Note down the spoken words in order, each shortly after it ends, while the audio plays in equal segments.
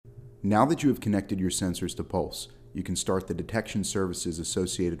Now that you have connected your sensors to Pulse, you can start the detection services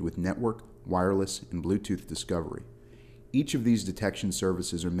associated with network, wireless, and Bluetooth discovery. Each of these detection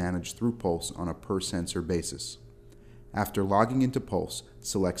services are managed through Pulse on a per-sensor basis. After logging into Pulse,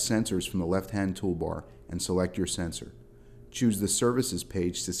 select Sensors from the left-hand toolbar and select your sensor. Choose the Services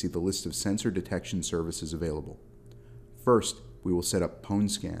page to see the list of sensor detection services available. First, we will set up Pwn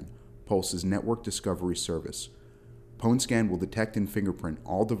Scan, Pulse's network discovery service. Pwn Scan will detect and fingerprint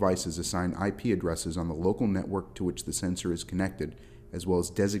all devices assigned IP addresses on the local network to which the sensor is connected, as well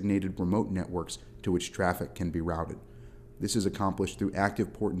as designated remote networks to which traffic can be routed. This is accomplished through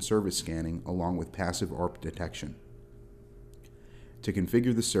active port and service scanning along with passive ARP detection. To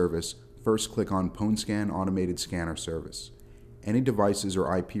configure the service, first click on Pwn Scan Automated Scanner Service. Any devices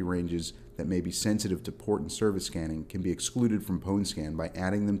or IP ranges that may be sensitive to port and service scanning can be excluded from Pwn Scan by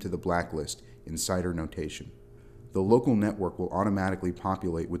adding them to the blacklist in CIDR notation. The local network will automatically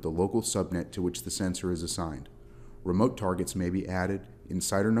populate with the local subnet to which the sensor is assigned. Remote targets may be added in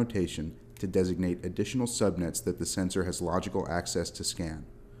CIDR notation to designate additional subnets that the sensor has logical access to scan.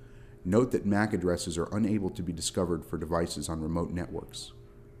 Note that MAC addresses are unable to be discovered for devices on remote networks.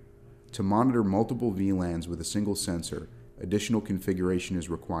 To monitor multiple VLANs with a single sensor, additional configuration is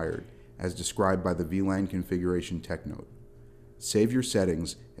required, as described by the VLAN configuration tech note. Save your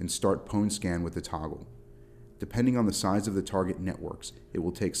settings and start Pwn Scan with the toggle. Depending on the size of the target networks, it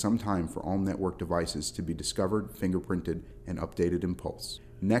will take some time for all network devices to be discovered, fingerprinted, and updated in Pulse.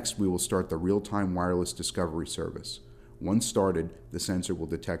 Next, we will start the real-time wireless discovery service. Once started, the sensor will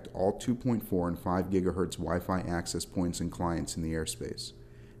detect all 2.4 and 5 GHz Wi-Fi access points and clients in the airspace.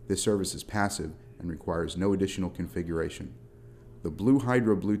 This service is passive and requires no additional configuration. The Blue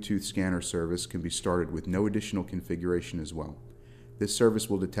Hydro Bluetooth scanner service can be started with no additional configuration as well. This service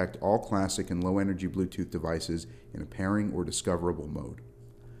will detect all classic and low-energy Bluetooth devices in a pairing or discoverable mode.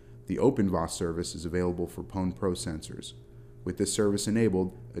 The OpenVOS service is available for Pwn Pro sensors. With this service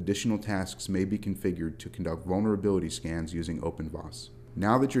enabled, additional tasks may be configured to conduct vulnerability scans using OpenVOS.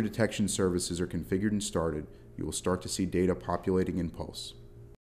 Now that your detection services are configured and started, you will start to see data populating in Pulse.